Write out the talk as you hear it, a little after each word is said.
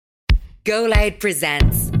Go Loud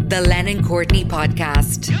presents the Lennon Courtney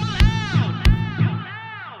podcast.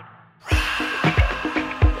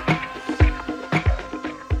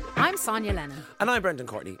 I'm Sonia Lennon. And I'm Brendan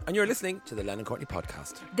Courtney, and you're listening to the Lennon Courtney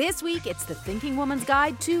podcast. This week, it's the Thinking Woman's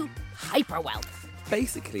Guide to Hyperwealth.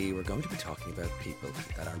 Basically, we're going to be talking about people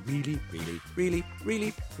that are really rich.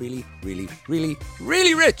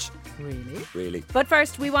 Really. But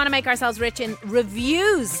first, we want to make ourselves rich in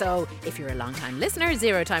reviews. So if you're a long-time listener,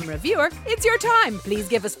 zero-time reviewer, it's your time. Please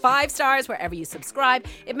give us 5 stars wherever you subscribe.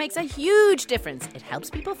 It makes a huge difference. It helps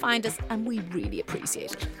people find us, and we really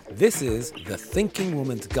appreciate it. This is the Thinking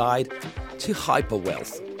Woman's Guide to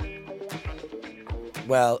Hyperwealth.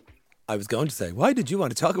 Well, I was going to say, why did you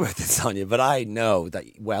want to talk about this, Sonia? But I know that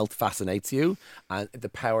wealth fascinates you and the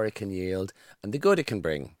power it can yield and the good it can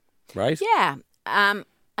bring, right? Yeah.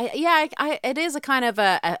 It is a kind of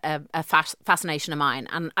a fascination of mine.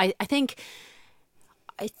 And I think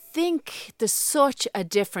there's such a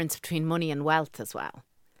difference between money and wealth as well.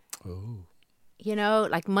 Oh. You know,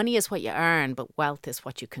 like money is what you earn, but wealth is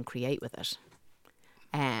what you can create with it.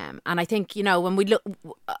 And I think, you know, when we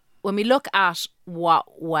look at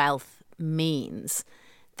what wealth means,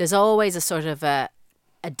 there's always a sort of a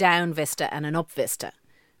down vista and an up vista.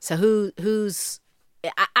 So who's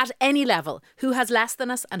at any level, who has less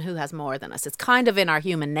than us and who has more than us? It's kind of in our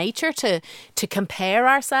human nature to compare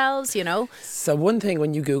ourselves, you know. So one thing,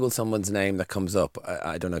 when you Google someone's name that comes up,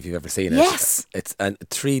 I don't know if you've ever seen it. Yes. It's and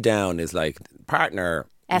 3 down is like partner.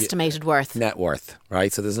 Estimated worth. Net worth,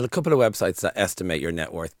 right? So there's a couple of websites that estimate your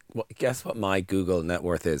net worth. Guess what my Google net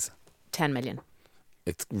worth is? 10 million.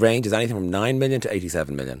 It ranges anything from 9 million to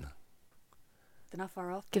 87 million. They're not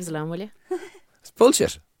far off. Give us a loan, will you? It's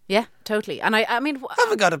bullshit. Yeah, totally. And I mean... I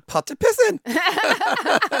haven't got a pot to piss in.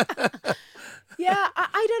 Yeah,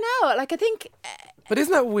 I don't know. Like, I think... But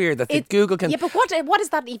isn't that weird that Google can... Yeah, but what is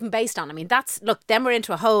that even based on? I mean, then we're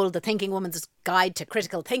into a whole, the Thinking Woman's Guide to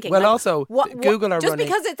Critical Thinking. Well, like, also, Google are just running...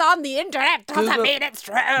 because it's on the internet doesn't mean it's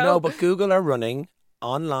true. No, but Google are running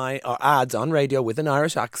online or ads on radio with an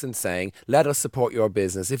Irish accent saying, let us support your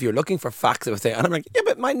business. If you're looking for facts of a thing. And I'm like, yeah,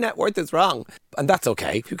 but my net worth is wrong. And that's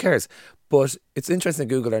okay. Who cares? But it's interesting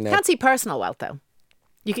that Google are now... Can't see personal wealth, though.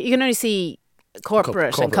 You can only see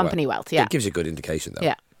corporate and company wealth. Yeah. It gives you a good indication, though.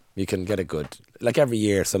 Yeah. You can get a good... Like every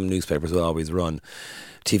year, some newspapers will always run,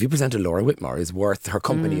 TV presenter Laura Whitmore is worth, her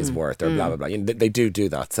company is worth, or blah, blah, blah. You know, they do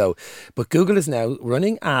that. So, but Google is now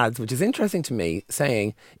running ads, which is interesting to me,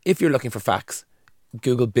 saying, if you're looking for facts,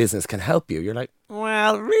 Google Business can help you. You're like,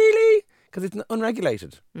 well, really? Because it's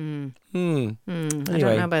unregulated. I Anyway, don't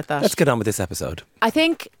know about that. Let's get on with this episode. I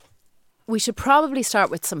think we should probably start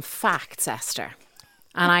with some facts, Esther.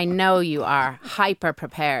 And I know you are hyper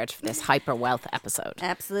prepared for this hyper wealth episode.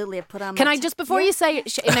 Absolutely, I put on. Can I just before you say,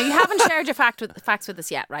 you know, you haven't shared your facts with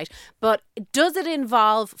us yet, right? But does it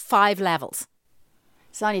involve 5 levels?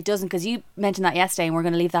 Sonia, it doesn't, because you mentioned that yesterday, and we're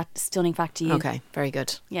going to leave that stunning fact to you. Okay, very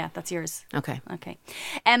good. Yeah, that's yours. Okay.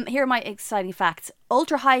 Here are my exciting facts.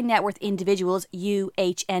 Ultra high net worth individuals,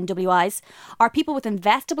 UHNWIs, are people with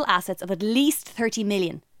investable assets of at least 30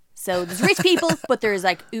 million. So there's rich people, but there's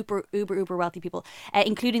like uber wealthy people,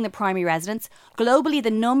 including the primary residents. Globally,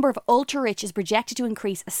 the number of ultra rich is projected to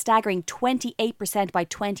increase a staggering 28% by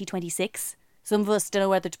 2026. Some of us don't know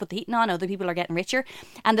whether to put the heating on. Other people are getting richer.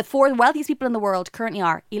 And the 4 wealthiest people in the world currently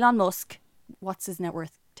are Elon Musk. What's his net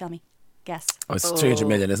worth? Tell me. Guess. Oh, it's 300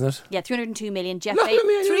 million, isn't it? Yeah, 302 million. Jeff Look at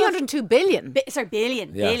me, Bezos. 302 billion.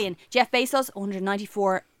 Billion. Jeff Bezos,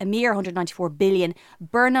 194 billion.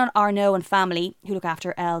 Bernard Arnault and family, who look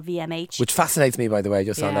after LVMH. Which fascinates me, by the way,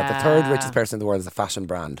 just on that. The 3rd richest person in the world is a fashion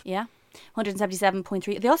brand. Yeah.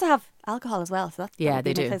 177.3. They also have alcohol as well, so that's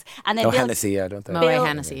they do. And then Hennessy, yeah, don't they? Moet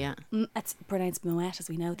Hennessy, yeah. It's pronounced Moet, as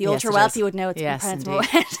we know. The Yes, ultra it wealthy is. would know it's Yes, pronounced indeed.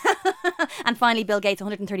 Moet. And finally, Bill Gates,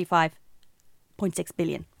 135.6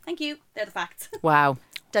 billion. Thank you. They're the facts. Wow.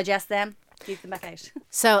 Digest them. Keep them back out.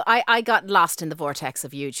 So I got lost in the vortex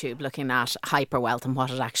of YouTube looking at hyperwealth and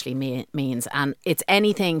what it actually means. And it's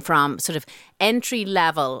anything from sort of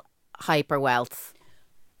entry-level hyperwealth.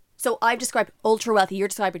 So I've described ultra wealthy. You're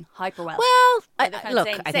describing hyper wealth. Well, They're kind of look,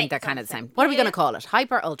 the same. I think they're kind of the same. What are we going to call it?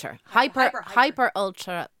 Hyper ultra. Hyper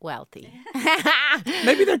ultra wealthy.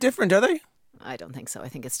 Maybe they're different, are they? I don't think so. I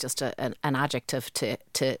think it's just an adjective to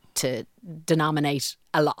denominate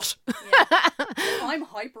a lot. I'm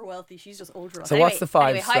hyper wealthy. She's just ultra wealthy. So what's the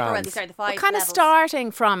 5 hyper wealthy. strands? Sorry, the 5 Kind of levels.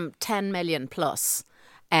 starting from 10 million plus,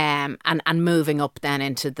 and moving up then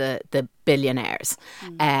into the billionaires.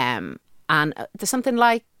 And there's something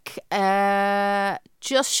like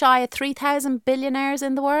just shy of 3,000 billionaires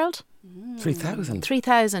in the world. 3,000?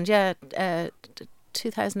 3,000, yeah.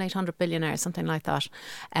 2,800 billionaires, something like that,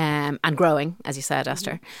 and growing, as you said,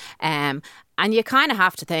 Esther. And you kind of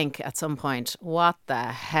have to think at some point, what the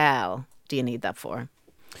hell do you need that for?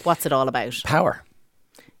 What's it all about? Power.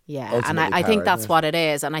 Yeah, Ultimately and I think power, that's what it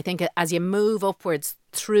is. And I think as you move upwards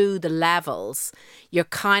through the levels, you're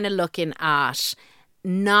kind of looking at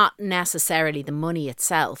not necessarily the money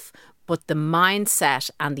itself, but the mindset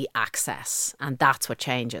and the access. And that's what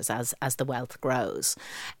changes as the wealth grows.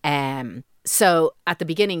 So at the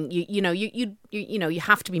beginning, you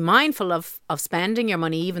have to be mindful of spending your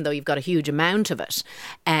money, even though you've got a huge amount of it.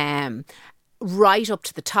 Right up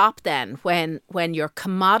to the top, then, when your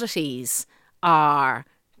commodities are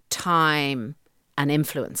time and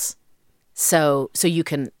influence, so you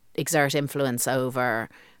can exert influence over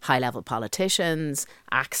high-level politicians,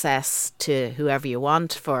 access to whoever you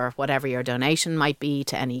want for whatever your donation might be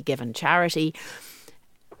to any given charity,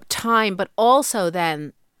 time, but also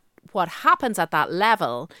then what happens at that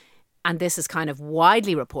level, and this is kind of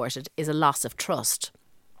widely reported, is a loss of trust.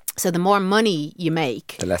 So the more money you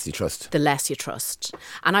make, The less you trust. the less you trust.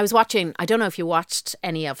 And I was watching, I don't know if you watched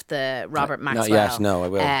any of the Robert Maxwell. Not yet, no, I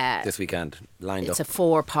will this weekend. Lined It's up. a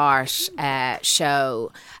 4-part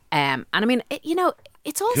show. And I mean,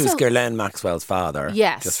 it's also... Who's Ghislaine Maxwell's father?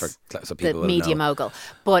 Yes, Just for so the people will media know. mogul.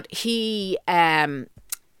 But his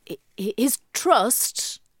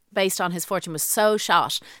trust, based on his fortune, was so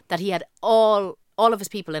shot that he had all of his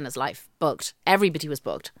people in his life bugged. Everybody was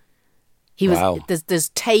bugged. He was Wow. there's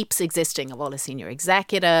tapes existing of all his senior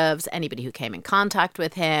executives, anybody who came in contact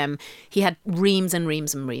with him. He had reams and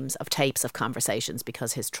reams and reams of tapes of conversations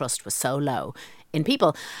because his trust was so low in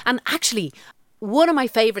people. And actually, one of my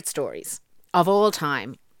favourite stories of all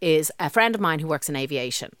time is a friend of mine who works in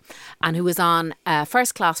aviation and who was on a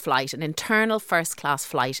first-class flight, an internal first-class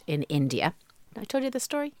flight in India. I told you this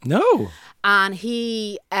story? No. And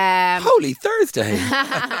he... Holy Thursday.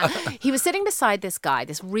 he was sitting beside this guy,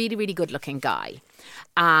 this really, really good-looking guy.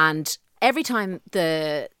 And every time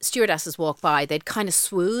the stewardesses walked by, they'd kind of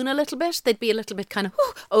swoon a little bit. They'd be a little bit kind of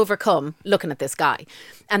overcome looking at this guy.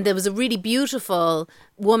 And there was a really beautiful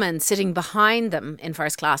woman sitting behind them in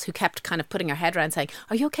first class who kept kind of putting her head around saying,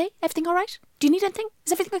 "Are you okay? Everything all right? Do you need anything?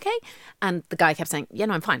 Is everything okay?" And the guy kept saying, "Yeah,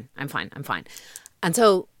 no, I'm fine. I'm fine. I'm fine." And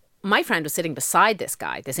so my friend was sitting beside this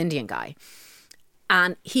guy, this Indian guy,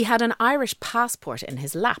 and he had an Irish passport in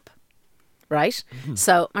his lap, right?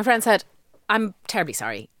 So my friend said, "I'm terribly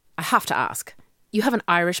sorry. I have to ask, you have an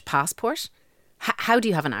Irish passport? How do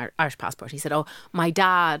you have an Irish passport?" He said, "Oh, my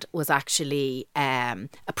dad was actually a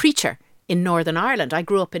preacher in Northern Ireland. I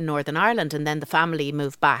grew up in Northern Ireland, and then the family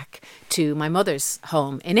moved back to my mother's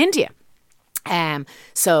home in India.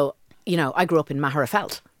 So, I grew up in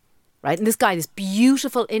Maharafelt." Right? And this guy, this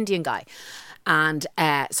beautiful Indian guy. And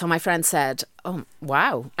so my friend said, "Oh,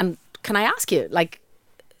 wow. And can I ask you,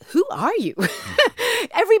 who are you?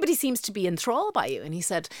 Everybody seems to be enthralled by you." And he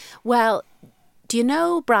said, "Well, do you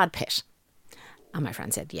know Brad Pitt?" And my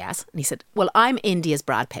friend said, "Yes." And he said, "Well, I'm India's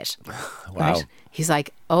Brad Pitt." Wow. Right? He's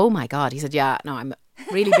like, "Oh my God." He said, "Yeah, no, I'm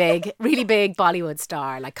really big, really big Bollywood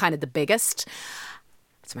star, kind of the biggest."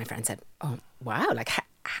 So my friend said, "Oh, wow.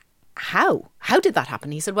 How did that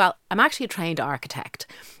happen?" He said, "Well, I'm actually a trained architect.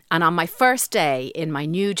 And on my first day in my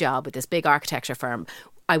new job with this big architecture firm,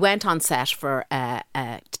 I went on set for a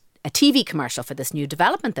TV commercial for this new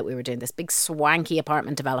development that we were doing, this big swanky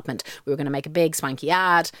apartment development. We were going to make a big swanky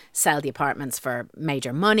ad, sell the apartments for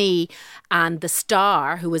major money. And the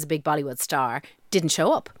star, who was a big Bollywood star, didn't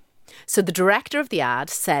show up. So the director of the ad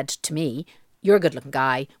said to me, 'You're a good looking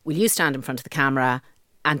guy. Will you stand in front of the camera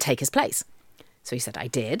and take his place?' So he said, I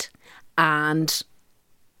did. And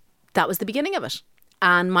that was the beginning of it.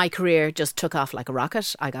 And my career just took off like a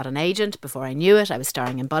rocket. I got an agent before I knew it. I was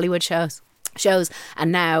starring in Bollywood shows.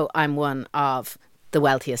 And now I'm one of the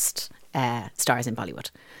wealthiest stars in Bollywood.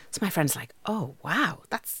 So my friend's like, "Oh, wow,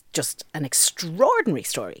 that's just an extraordinary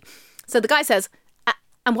story." So the guy says,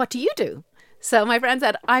 "And what do you do?" So my friend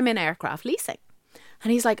said, "I'm in aircraft leasing."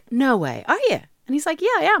 And he's like, "No way, are you?" And he's like,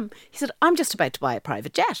 "Yeah, I am." He said, "I'm just about to buy a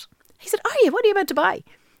private jet." He said, "Are you? What are you about to buy?"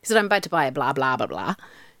 He said, "I'm about to buy a blah, blah, blah, blah."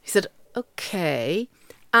 He said, "Okay.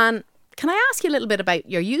 And can I ask you a little bit about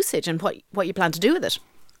your usage and what you plan to do with it?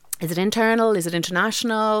 Is it internal? Is it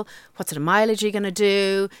international? What sort of mileage are you going to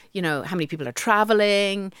do? How many people are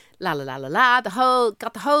travelling? La, la, la, la, la.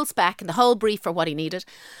 Got the whole spec and the whole brief for what he needed.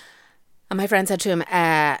 And my friend said to him,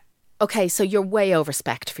 "Okay, so you're way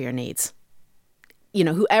over-spec'd for your needs.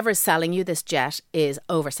 Whoever's selling you this jet is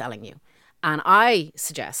overselling you. And I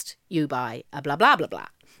suggest you buy a blah, blah, blah, blah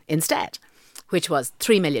instead," which was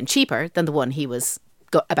 3 million cheaper than the one he was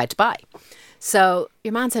about to buy. So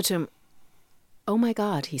your man said to him, "Oh my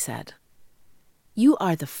God," he said, you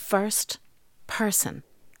are the first person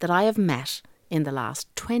that I have met in the last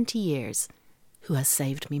 20 years who has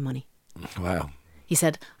saved me money. Wow. He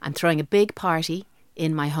said, I'm throwing a big party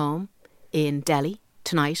in my home in Delhi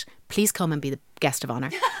tonight. Please come and be the guest of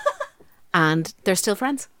honour. And they're still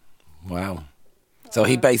friends. Wow. So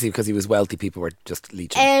he basically, because he was wealthy, people were just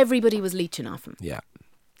leeching. Everybody was leeching off him. Yeah.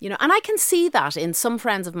 You know, and I can see that in some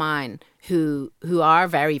friends of mine who are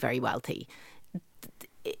very, very wealthy.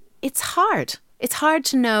 It's hard. It's hard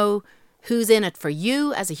to know who's in it for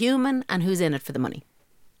you as a human and who's in it for the money.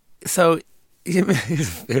 So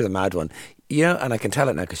here's a mad one. You know, and I can tell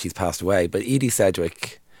it now because she's passed away, but Edie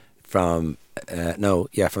Sedgwick from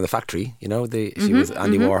from the Factory, you know, she was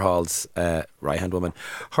Andy Warhol's right-hand woman.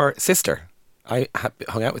 Her sister, I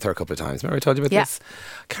hung out with her a couple of times. Remember I told you about this?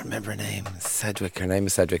 I can't remember her name. Sedgwick. Her name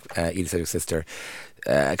is Sedgwick, Edie Sedgwick's sister.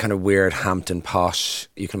 Kind of weird Hampton posh,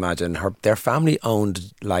 you can imagine. Their family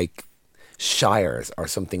owned like shires or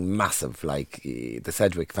something massive. Like the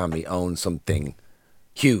Sedgwick family owned something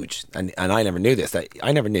huge, and I never knew this.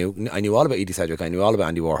 I knew all about Edie Sedgwick. I knew all about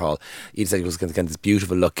Andy Warhol. Edie Sedgwick was kind of this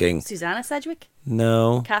beautiful looking. Susanna Sedgwick?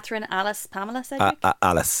 No. Catherine, Alice, Pamela Sedgwick?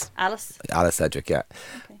 Alice Sedgwick, yeah.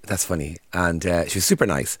 Okay. That's funny. And she was super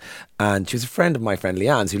nice. And she was a friend of my friend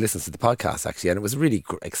Leanne's, who listens to the podcast actually, and it was really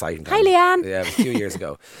exciting. Hi Leanne. Yeah, it was a few years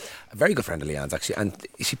ago. A very good friend of Leanne's actually, and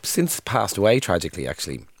she since passed away tragically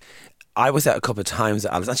actually. I was out a couple of times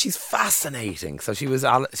at Alice, and she's fascinating. So she was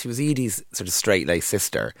Edie's sort of straight-laced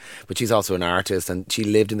sister, but she's also an artist, and she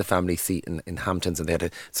lived in the family seat in Hamptons, and they had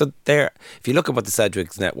if you look at what the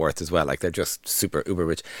Sedgwicks' net worth as well, like they're just super uber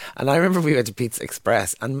rich. And I remember we went to Pizza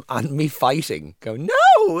Express, and me fighting, going,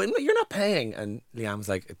 no, you're not paying. And Leanne was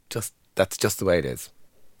like, that's just the way it is.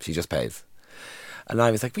 She just pays. And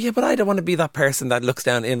I was like, yeah, but I don't want to be that person that looks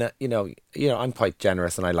down in a, you know, I'm quite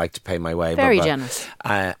generous and I like to pay my way. Very blah, blah. generous.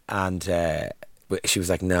 And she was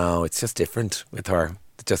like, no, it's just different with her.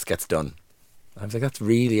 It just gets done. I was like, that's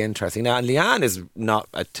really interesting. Now, and Leanne is not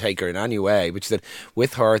a taker in any way, but she said,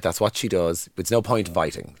 with her, that's what she does. It's no point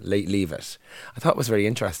fighting. Leave it. I thought it was very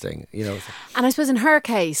interesting, you know. And I suppose in her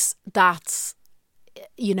case, that's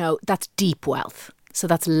deep wealth. So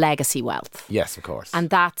that's legacy wealth. Yes, of course. And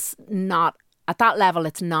that's not... At that level,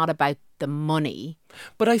 it's not about the money.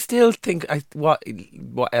 But I still think what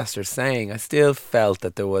Esther's saying, I still felt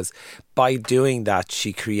that there was, by doing that,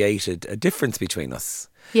 she created a difference between us.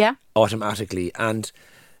 Yeah. Automatically. And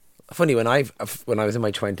funny, when I was in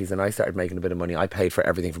my 20s and I started making a bit of money, I paid for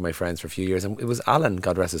everything for my friends for a few years. And it was Alan,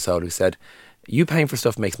 God rest his soul, who said, you paying for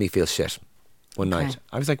stuff makes me feel shit one night.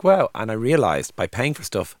 I was like, wow. And I realised by paying for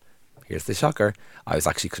stuff, here's the shocker, I was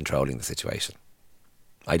actually controlling the situation.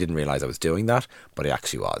 I didn't realise I was doing that, but I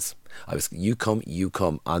actually was. You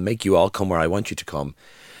come, I'll make you all come where I want you to come.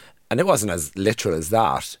 And it wasn't as literal as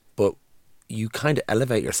that, but you kind of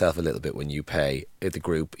elevate yourself a little bit when you pay the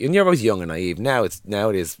group. And you're always young and naive. Now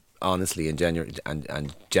it is honestly and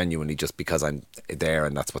genuinely just because I'm there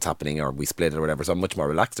and that's what's happening, or we split it or whatever, so I'm much more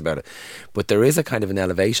relaxed about it. But there is a kind of an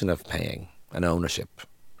elevation of paying, an ownership.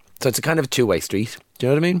 So it's a kind of a two-way street. Do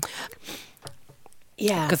you know what I mean?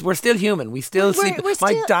 Yeah. Because we're still human. We still sleep.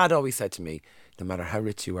 My dad always said to me, no matter how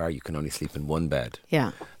rich you are, you can only sleep in one bed.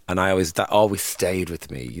 Yeah. And that always stayed with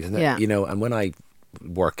me. Yeah. You know, and when I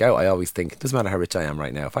work out, I always think, it doesn't matter how rich I am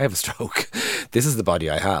right now. If I have a stroke, this is the body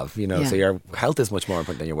I have, you know. Yeah. So your health is much more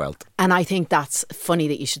important than your wealth. And I think that's funny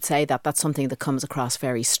that you should say that. That's something that comes across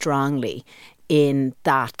very strongly in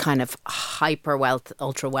that kind of hyper wealth,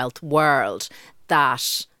 ultra wealth world,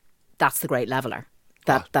 that's the great leveler.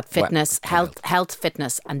 That fitness, health,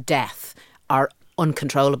 fitness and death are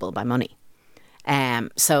uncontrollable by money.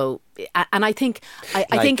 So, and I think,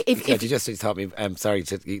 I think if you just taught me,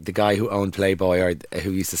 the guy who owned Playboy or who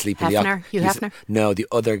used to sleep in the Hugh Hefner? No, the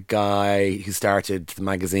other guy who started the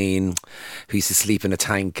magazine, who used to sleep in a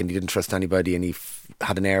tank and he didn't trust anybody, and he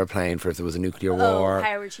had an airplane for if there was a nuclear war.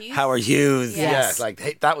 Howard Hughes. Howard Hughes, yes. yeah,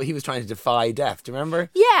 like that. He was trying to defy death. Do you remember?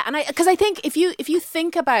 Yeah, and because I think if you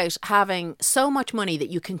think about having so much money that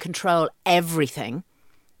you can control everything.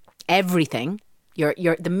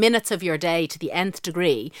 Your the minutes of your day to the nth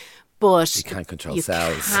degree, but you can't control you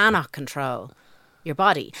cells. Cannot control your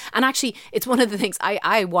body. And actually, it's one of the things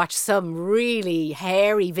I watched some really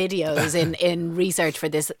hairy videos in research for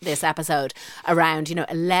this episode around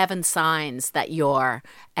 11 signs that you're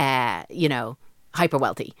hyper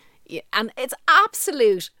wealthy, and it's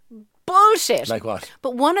absolute bullshit. Like what?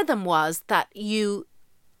 But one of them was that you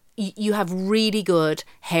have really good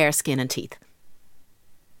hair, skin, and teeth.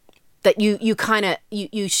 That you kind of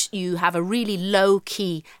you have a really low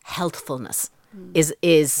key healthfulness is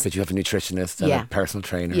that you have a nutritionist and a personal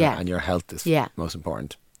trainer and your health is most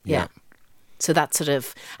important. Yeah. So that sort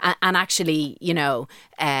of, and actually,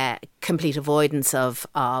 complete avoidance of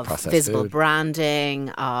Processed visible food. branding,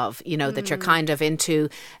 of, that you're kind of into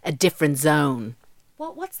a different zone.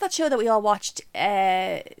 What's that show that we all watched?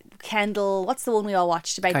 Kendall. What's the one we all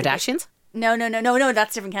watched about? Kardashians? No,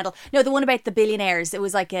 that's different Kendall. No, the one about the billionaires. It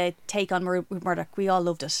was like a take on Murdoch. We all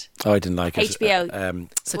loved it. Oh, I didn't like it. HBO.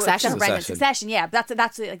 Succession. Succession, yeah. That's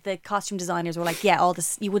like the costume designers were like, yeah, all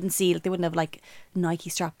this, you wouldn't see, like, they wouldn't have like Nike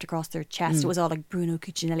strapped across their chest. It was all like Bruno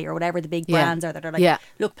Cucinelli or whatever the big brands are that are like,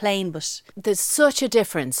 look plain, but... There's such a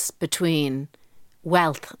difference between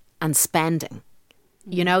wealth and spending.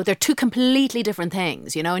 They're two completely different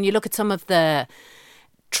things, and you look at some of the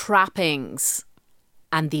trappings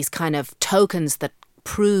and these kind of tokens that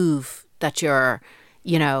prove that you're,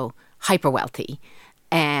 hyper wealthy.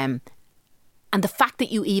 And the fact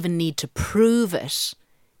that you even need to prove it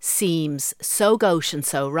seems so gauche and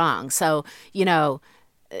so wrong. So,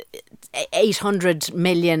 800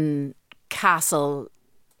 million castle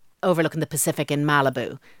overlooking the Pacific in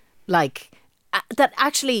Malibu. Like, that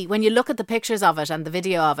actually, when you look at the pictures of it and the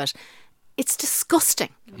video of it, it's disgusting.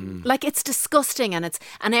 Like, it's disgusting, and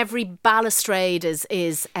every balustrade is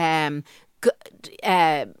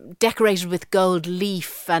decorated with gold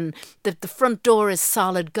leaf, and the front door is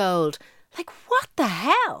solid gold. Like, what the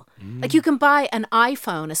hell? Like, you can buy an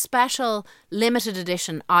iPhone, a special limited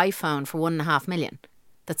edition iPhone for $1.5 million.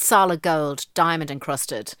 That's solid gold, diamond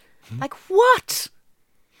encrusted. Like, what?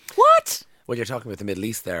 What? Well, you're talking about the Middle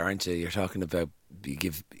East there, aren't you? You're talking about you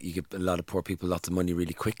give a lot of poor people lots of money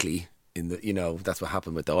really quickly. That's what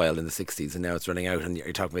happened with the oil in the 60s, and now it's running out, and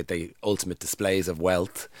you're talking about the ultimate displays of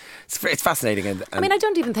wealth. It's fascinating. And I mean, I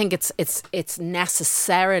don't even think it's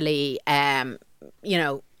necessarily, I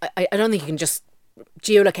don't think you can just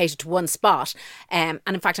geolocate it to one spot. And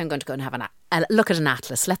in fact, I'm going to go and have a look at an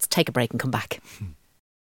atlas. Let's take a break and come back.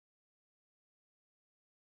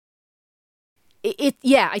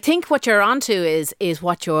 I think what you're onto is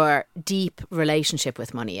what your deep relationship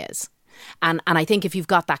with money is. And I think if you've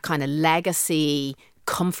got that kind of legacy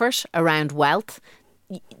comfort around wealth,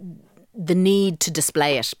 the need to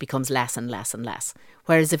display it becomes less and less and less.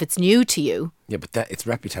 Whereas if it's new to you... Yeah, but it's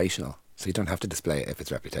reputational. So you don't have to display it if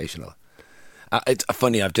it's reputational. It's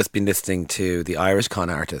funny, I've just been listening to The Irish Con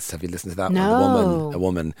Artist. Have you listened to that one? A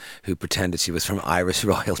woman who pretended she was from Irish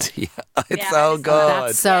royalty. It's so good.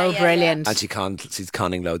 That's so brilliant. And she's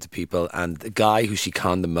conning loads of people. And the guy who she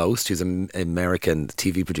conned the most, who's an American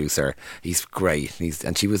TV producer, he's great.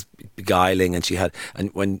 And she was beguiling, and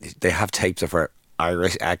when they have tapes of her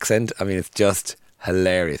Irish accent, I mean, it's just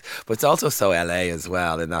hilarious. But it's also so LA as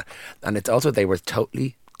well in that. And it's also, they were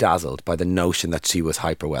totally dazzled by the notion that she was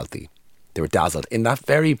hyper wealthy. They were dazzled in that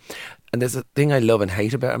and there's a thing I love and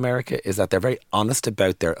hate about America is that they're very honest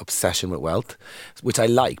about their obsession with wealth, which I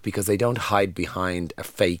like because they don't hide behind a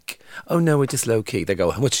fake, oh no, we're just low key. They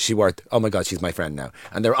go, how much is she worth? Oh my God, she's my friend now.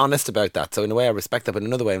 And they're honest about that. So in a way I respect that, but in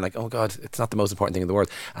another way I'm like, oh God, it's not the most important thing in the world.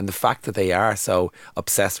 And the fact that they are so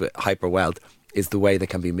obsessed with hyper wealth is the way they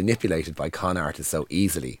can be manipulated by con artists so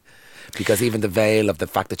easily. Because even the veil of the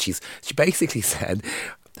fact that she basically said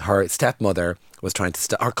her stepmother was trying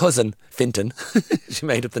to her cousin Fintan, she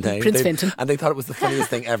made up the name, Prince Fintan, and they thought it was the funniest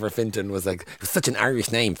thing ever. Fintan was like, it was such an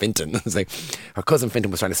Irish name, Fintan. It was like her cousin Fintan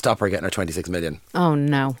was trying to stop her getting her 26 million. Oh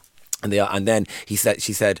no. And then she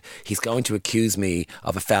said he's going to accuse me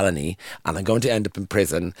of a felony and I'm going to end up in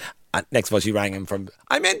prison. And next of all, she rang him from,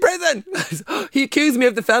 I'm in prison. He accused me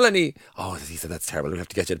of the felony. Oh, he said, that's terrible. We'll have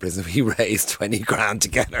to get you out of prison. He raised 20 grand to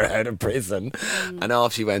get her out of prison. And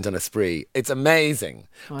off she went on a spree. It's amazing.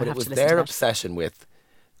 But it was their obsession with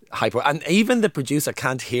hyper. And even the producer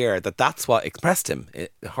can't hear that that's what impressed him.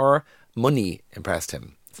 Her money impressed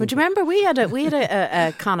him. Would you remember we had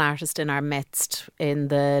a con artist in our midst in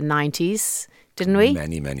the 90s, didn't we?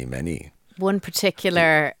 Many. One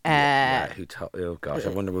particular... oh gosh, I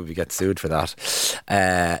wonder would we get sued for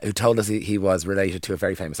that. Who told us he was related to a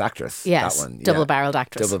very famous actress. Yes, that one. double-barrelled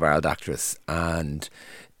actress. Double-barrelled actress. And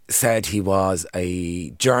said he was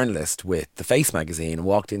a journalist with The Face magazine and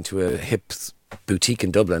walked into a hip boutique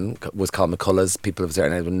in Dublin, was called McCullough's. People of a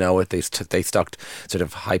certain age will know it. They stocked sort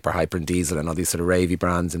of Hyper and Diesel and all these sort of ravey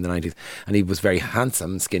brands in the 90s. And he was very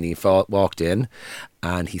handsome, skinny, walked in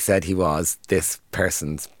and he said he was this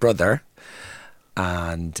person's brother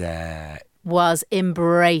and was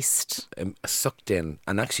embraced, sucked in.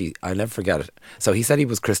 And actually, I'll never forget it. So he said he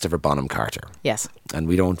was Christopher Bonham Carter. Yes. And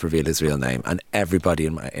we don't reveal his real name. And everybody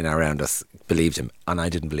in around us believed him. And I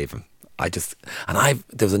didn't believe him.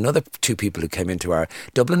 There was another two people who came into our...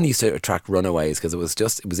 Dublin used to attract runaways because it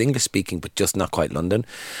was English speaking but just not quite London.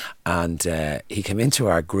 And he came into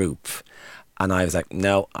our group And I was like,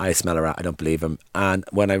 no, I smell a rat. I don't believe him. And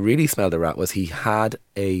when I really smelled a rat was he had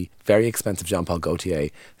a very expensive Jean-Paul Gaultier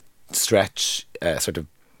stretch, sort of,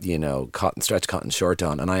 stretch cotton shirt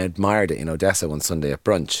on. And I admired it in Odessa one Sunday at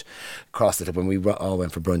brunch. Crossed it up when we all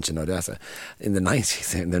went for brunch in Odessa in the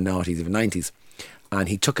 90s, in the noughties, even 90s. And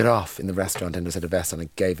he took it off in the restaurant and was at a vest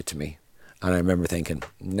and gave it to me. And I remember thinking,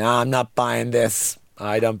 no, I'm not buying this.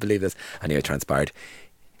 I don't believe this. Anyway, it transpired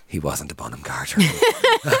he wasn't a Bonham Carter.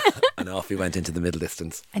 And off he went into the middle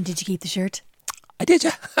distance. And did you keep the shirt? I did,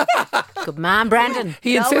 yeah. Good man, Brendan.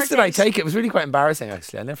 He It all insisted worked I out. take it. It was really quite embarrassing,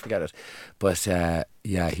 actually. I'll never forget it. But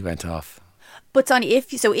yeah, he went off. But Sonia,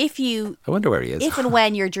 if you I wonder where he is. if and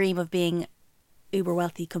when your dream of being uber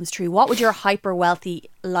wealthy comes true, what would your hyper wealthy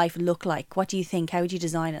life look like? What do you think? How would you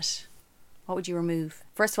design it? What would you remove?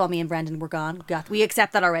 First of all, me and Brendan were gone. We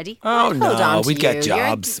accept that already. Oh, Hold no. on to We'd get you. You're-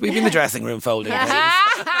 jobs. We'd be in the dressing room folding things.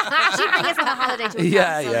 She'd bring us on a holiday to a Yeah,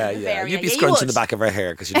 castle yeah, in yeah. Bavaria. You'd be Yeah, scrunching the would. back of her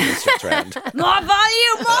hair because you'd be stretched around. More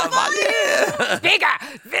volume, more volume. Bigger.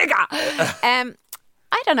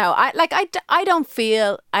 I don't know. I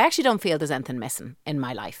actually don't feel there's anything missing in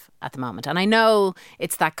my life at the moment. And I know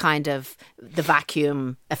it's that kind of the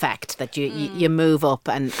vacuum effect that you move up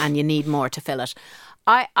and you need more to fill it.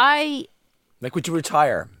 Like, would you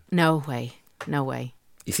retire? No way.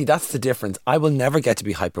 You see, that's the difference. I will never get to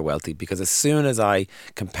be hyper wealthy because as soon as I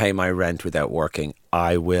can pay my rent without working,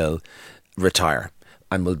 I will retire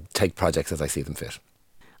and will take projects as I see them fit.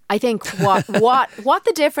 I think what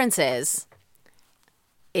the difference is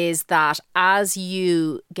that as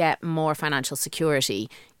you get more financial security,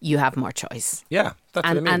 you have more choice. Yeah, that's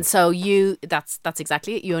what I mean. And so that's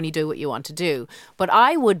exactly it. You only do what you want to do. But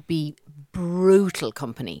I would be brutal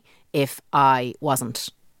company if I wasn't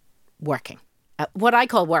working. What I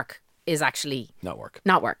call work is actually Not work.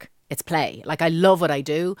 Not work. It's play. Like, I love what I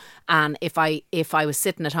do, and if I was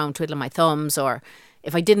sitting at home twiddling my thumbs, or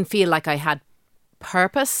if I didn't feel like I had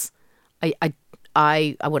purpose,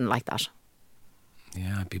 I wouldn't like that.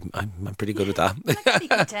 Yeah, I'm pretty good with that. Be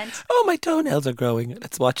content. Oh, my toenails are growing.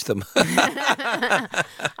 Let's watch them.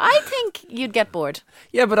 I think you'd get bored.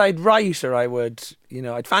 Yeah, but I'd write, or I would,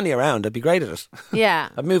 I'd fanny around. I'd be great at it. Yeah.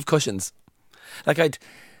 I'd move cushions. Like I'd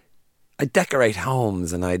decorate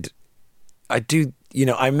homes, and I'd do.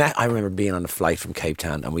 I remember being on a flight from Cape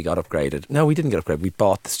Town, and we got upgraded. No, we didn't get upgraded. We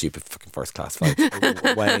bought the stupid fucking first class flight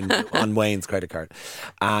on Wayne's credit card,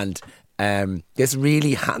 and this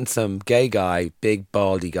really handsome gay guy, big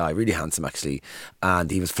baldy guy, really handsome actually,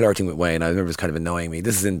 and he was flirting with Wayne. I remember it was kind of annoying me.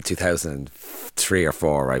 This is in 2003 or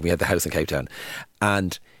 4, right? We had the house in Cape Town,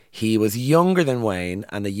 and he was younger than Wayne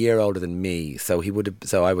and a year older than me. So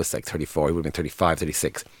I was like 34. He would have been 35,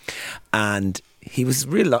 36, and he was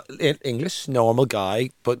real English, normal guy,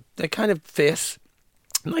 but they kind of fit,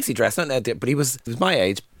 nicely dressed. But he was my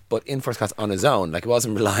age, but in first class on his own. Like, he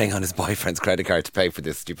wasn't relying on his boyfriend's credit card to pay for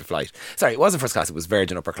this stupid flight. Sorry, it wasn't first class, it was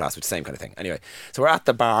Virgin upper class, which is the same kind of thing. Anyway, so we're at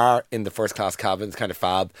the bar in the first class cabin, it's kind of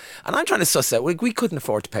fab. And I'm trying to suss out, we couldn't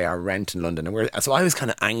afford to pay our rent in London. And so I was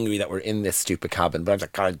kind of angry that we're in this stupid cabin, but I was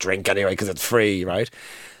like, gotta drink anyway because it's free, right?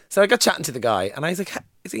 So I got chatting to the guy, and I was like,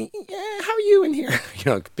 yeah, how are you in here?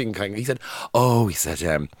 Being kind. He said,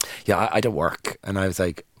 yeah, I don't work. And I was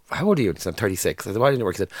like, how old are you? He said, I'm 36. I said, why didn't you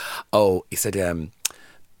work? He said,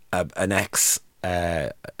 an ex,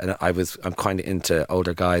 and I'm kind of into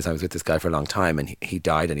older guys. I was with this guy for a long time, and he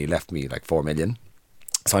died, and he left me like 4 million.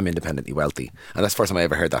 So I'm independently wealthy. And that's the first time I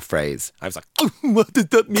ever heard that phrase. I was like, oh, what does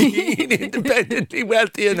that mean? Independently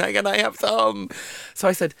wealthy, and can I have some? So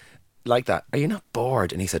I said, like that, are you not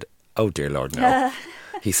bored? And he said, oh dear Lord, no.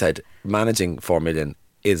 He said, managing 4 million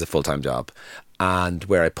is a full-time job, and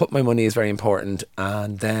where I put my money is very important.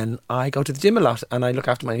 And then I go to the gym a lot, and I look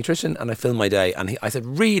after my nutrition, and I fill my day. And I said,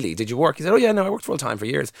 really, did you work? He said, oh yeah, no, I worked full-time for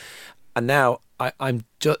years, and now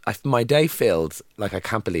my day filled, like, I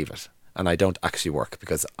can't believe it, and I don't actually work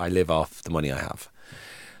because I live off the money I have.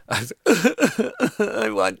 I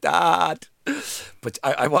want that. But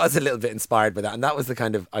I was a little bit inspired by that, and that was the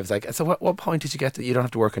kind of, I was like, so what point did you get that you don't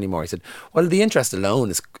have to work anymore? He said, well, the interest alone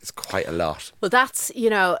is quite a lot. Well, that's,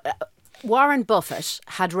 Warren Buffett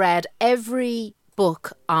had read every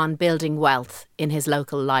book on building wealth in his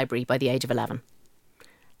local library by the age of 11.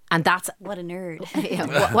 And that's... What a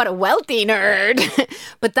nerd. what a wealthy nerd.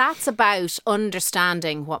 But that's about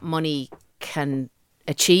understanding what money can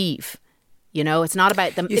achieve. It's not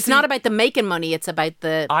about them. Not about the making money. It's about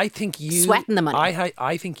the sweating the money.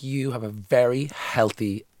 I think you have a very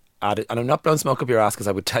healthy attitude, and I'm not blowing smoke up your ass because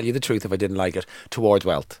I would tell you the truth if I didn't like it, towards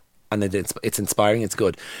wealth, and it's inspiring. It's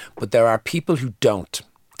good, but there are people who don't.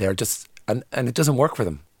 They're just and it doesn't work for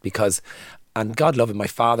them because And God love him, my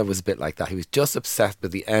father was a bit like that. He was just obsessed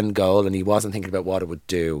with the end goal and he wasn't thinking about what it would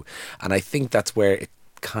do. And I think that's where it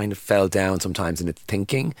kind of fell down sometimes in its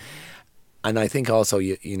thinking. And I think also,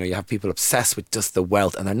 you know, you have people obsessed with just the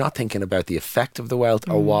wealth and they're not thinking about the effect of the wealth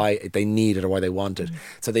or why they need it or why they want it.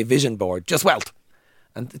 So they vision board just wealth.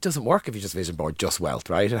 And it doesn't work if you just vision board just wealth,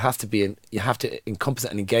 right? It has to be, you have to encompass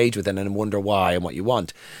it and engage with it and wonder why and what you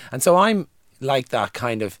want. And so I'm like that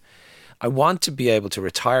kind of, I want to be able to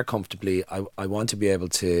retire comfortably. I want to be able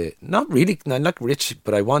to, not rich,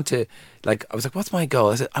 but I want to, like, I was like, what's my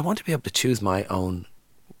goal? I said, I want to be able to choose my own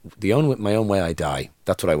way I die.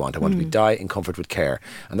 That's what I want. I want to die in comfort with care.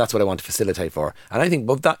 And that's what I want to facilitate for. And I think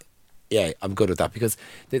both that, yeah, I'm good with that because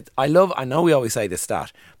I know we always say this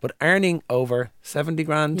stat, but earning over 70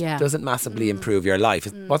 grand doesn't massively improve your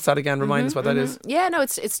life. What's that again? Remind us what that is. Yeah, no,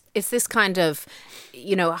 it's this kind of,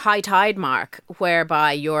 you know, high tide mark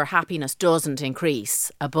whereby your happiness doesn't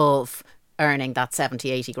increase above earning that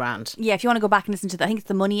 70, 80 grand. Yeah, if you want to go back and listen to that, I think it's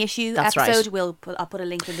the Money Issue That's episode. right. I'll put a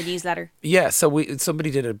link in the newsletter. Yeah, so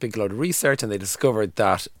somebody did a big load of research and they discovered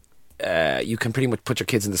that you can pretty much put your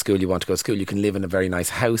kids in the school you want to go to school. You can live in a very nice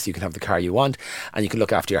house. You can have the car you want, and you can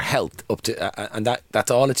look after your health up to, and that's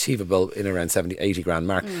all achievable in around 70, 80 grand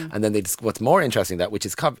mark. And then what's more interesting which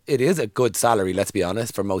is it is a good salary. Let's be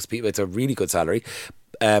honest, for most people, it's a really good salary.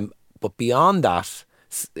 But beyond that,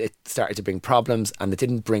 it started to bring problems, and it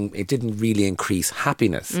didn't really increase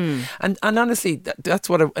happiness. And honestly, that's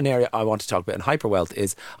what an area I want to talk about in hyperwealth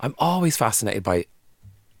is. I'm always fascinated by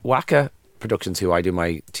Waka Productions, who I do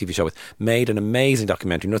my TV show with, made an amazing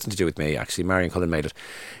documentary, nothing to do with me actually, Marion Cullen made it,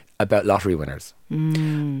 about lottery winners.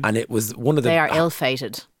 And it was one of the... They are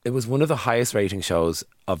ill-fated. It was one of the highest rating shows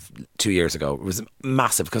of 2 years ago. It was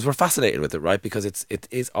massive because we're fascinated with it, right? Because it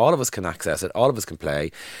is all of us can access it, all of us can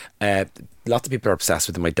play. Lots of people are obsessed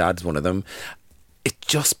with it. My dad's one of them. It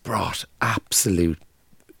just brought absolute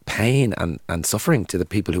pain and suffering to the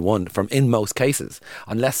people who won, in most cases,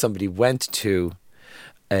 unless somebody went to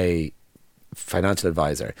a financial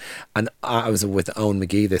advisor. And I was with Owen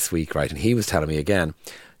McGee this week, right? And he was telling me again,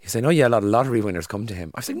 he was saying, oh yeah, a lot of lottery winners come to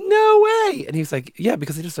him. I was like, no way. And he was like, yeah,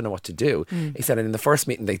 because they just don't know what to do. He said, and in the first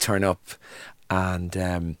meeting they turn up and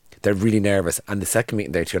they're really nervous. And the second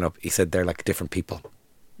meeting they turn up, he said, they're like different people.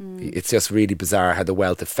 It's just really bizarre how the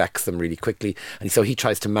wealth affects them really quickly. And so he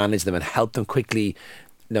tries to manage them and help them quickly,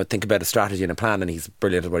 you know, think about a strategy and a plan, and he's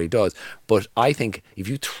brilliant at what he does. But I think if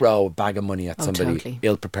you throw a bag of money at somebody totally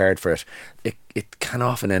ill-prepared for it, it can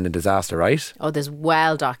often end in disaster, right? Oh, there's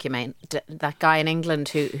well documented that guy in England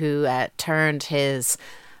who turned his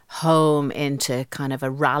home into kind of a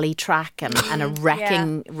rally track and a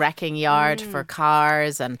wrecking yard for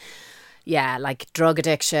cars and like drug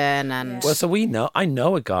addiction and well, so I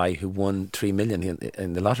know a guy who won 3 million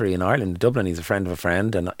in the lottery in Ireland, in Dublin. He's a friend of a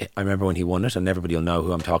friend, and I remember when he won it, and everybody will know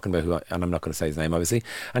who I'm talking about, and I'm not going to say his name obviously,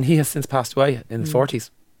 and he has since passed away in his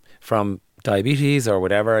 40s from diabetes or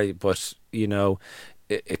whatever, but you know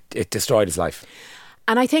it destroyed his life.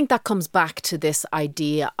 And I think that comes back to this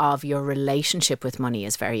idea of your relationship with money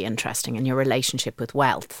is very interesting, and your relationship with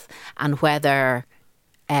wealth, and whether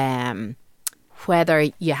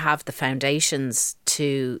you have the foundations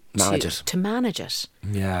to manage it.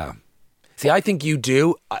 Yeah. See, I think you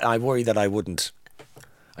do. I worry that I wouldn't.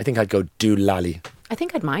 I think I'd go do lally. I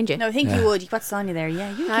think I'd mind you. No, I think you would. You've got Sonia there.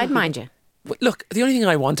 Yeah, I'd mind you. But look, the only thing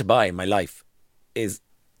I want to buy in my life is,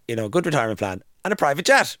 you know, a good retirement plan and a private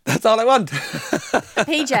jet. That's all I want.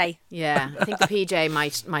 PJ. Yeah, I think the PJ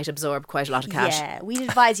might absorb quite a lot of cash. Yeah, we'd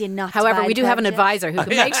advise you not However, to buy we do have an advisor who can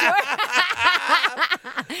make sure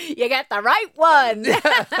you get the right one.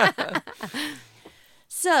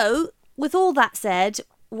 So, with all that said,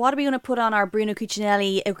 what are we going to put on our Bruno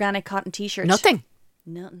Cucinelli organic cotton t-shirt? Nothing.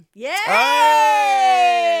 Yeah.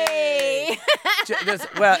 Hey!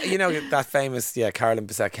 Well, you know, that famous, Carolyn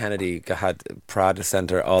Bessette Kennedy had Prada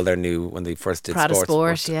Centre, all their new, when they first did Prada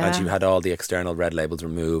sports. Sport, yeah. And she had all the external red labels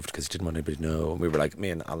removed because she didn't want anybody to know. And we were like, me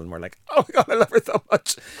and Alan were like, oh my God, I love her so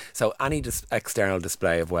much. So any external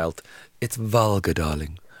display of wealth, it's vulgar,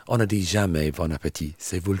 darling. On ne dit jamais bon appétit,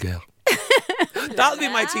 c'est vulgaire. That'll be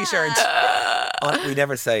my t-shirt. We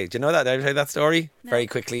never say. Do you know that? Did I tell you that story? No. Very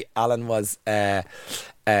quickly, Alan was went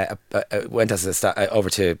as over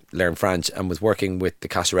to learn French and was working with the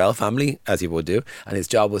Cacharel family, as he would do, and his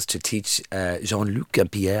job was to teach Jean-Luc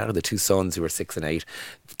and Pierre, the two sons who were 6 and 8,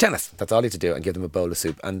 tennis. That's all he had to do, and give them a bowl of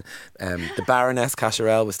soup. And the Baroness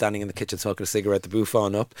Cacharel was standing in the kitchen smoking a cigarette, the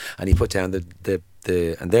bouffon up, and he put down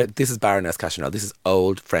this is Baroness Cacharel. This is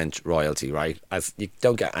old French royalty, right? As you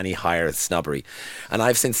don't get any higher snobbery. And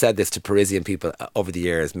I've since said this to Parisian people over the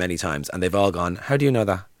years many times, and they've all gone, how do you know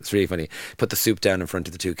that? It's really funny. Put the soup down in front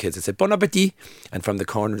to the two kids. They said, bon appétit. And from the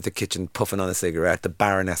corner of the kitchen, puffing on a cigarette, the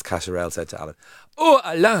Baroness Cacharel said to Alan, oh,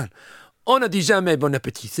 Alain, on ne dit jamais bon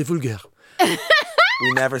appétit, c'est vulgaire.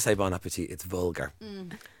 We never say bon appétit, it's vulgar.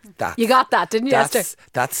 You got that, didn't you, Esther?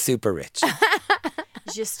 That's super rich.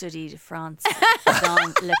 Je studied France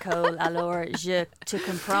dans l'école, alors je te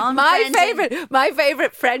comprends. My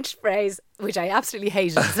favorite French phrase, which I absolutely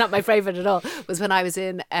hated, it's not my favorite at all, was when I was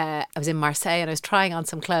in Marseille and I was trying on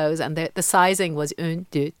some clothes and the sizing was 1,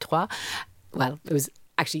 2, 3. Well, it was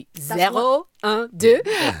actually 0, 1, 2.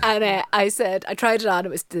 And I said, I tried it on, it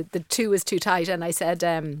was the 2 was too tight, and I said,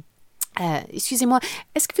 excusez-moi,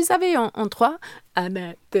 est-ce que vous avez un 3?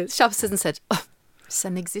 And the shop assistant said, oh, ça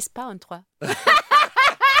n'existe pas un 3.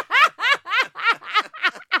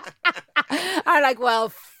 I'm like, well,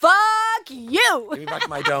 fuck you. Give me back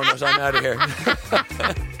my donut, I'm out of here.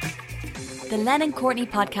 The Len and Courtney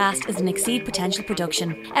podcast is an Exceed Potential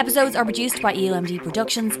production. Episodes are produced by EOMD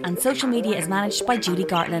Productions and social media is managed by Julie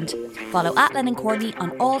Gartland. Follow @Len and Courtney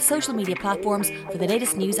on all social media platforms for the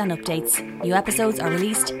latest news and updates. New episodes are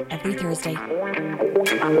released every Thursday.